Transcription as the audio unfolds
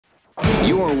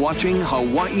You're watching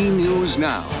Hawaii News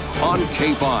Now on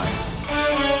K5,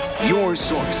 your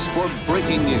source for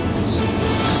breaking news.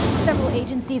 Several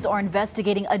agencies are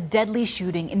investigating a deadly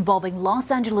shooting involving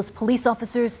Los Angeles police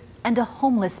officers and a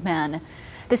homeless man.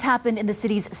 This happened in the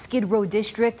city's Skid Row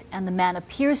district, and the man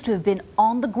appears to have been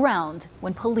on the ground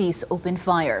when police opened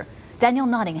fire. Danielle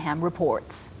Nottingham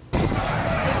reports.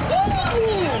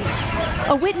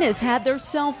 A witness had their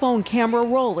cell phone camera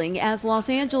rolling as Los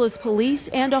Angeles police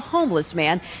and a homeless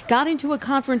man got into a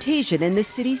confrontation in the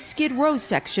city's Skid Row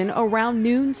section around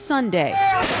noon Sunday.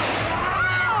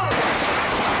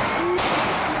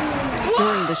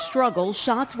 During the struggle,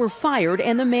 shots were fired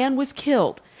and the man was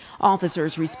killed.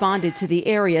 Officers responded to the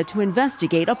area to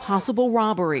investigate a possible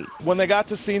robbery. When they got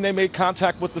to scene, they made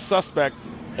contact with the suspect,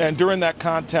 and during that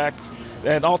contact,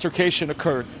 an altercation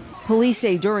occurred. Police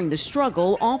say during the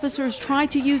struggle, officers tried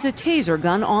to use a taser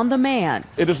gun on the man.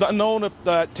 It is unknown if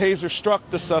the taser struck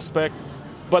the suspect,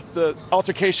 but the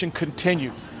altercation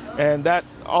continued, and that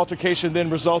altercation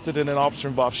then resulted in an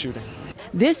officer-involved shooting.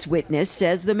 This witness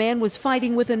says the man was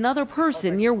fighting with another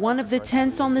person near one of the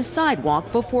tents on the sidewalk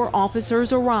before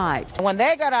officers arrived. When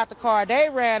they got out the car, they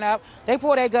ran up, they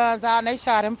pulled their guns out, and they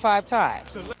shot him 5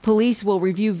 times. Police will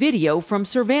review video from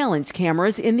surveillance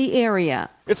cameras in the area.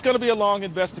 It's going to be a long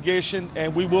investigation,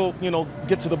 and we will,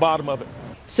 get to the bottom of it.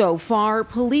 So far,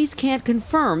 police can't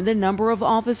confirm the number of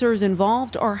officers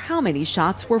involved or how many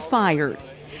shots were fired.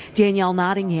 Danielle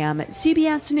Nottingham,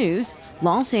 CBS News,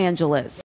 Los Angeles.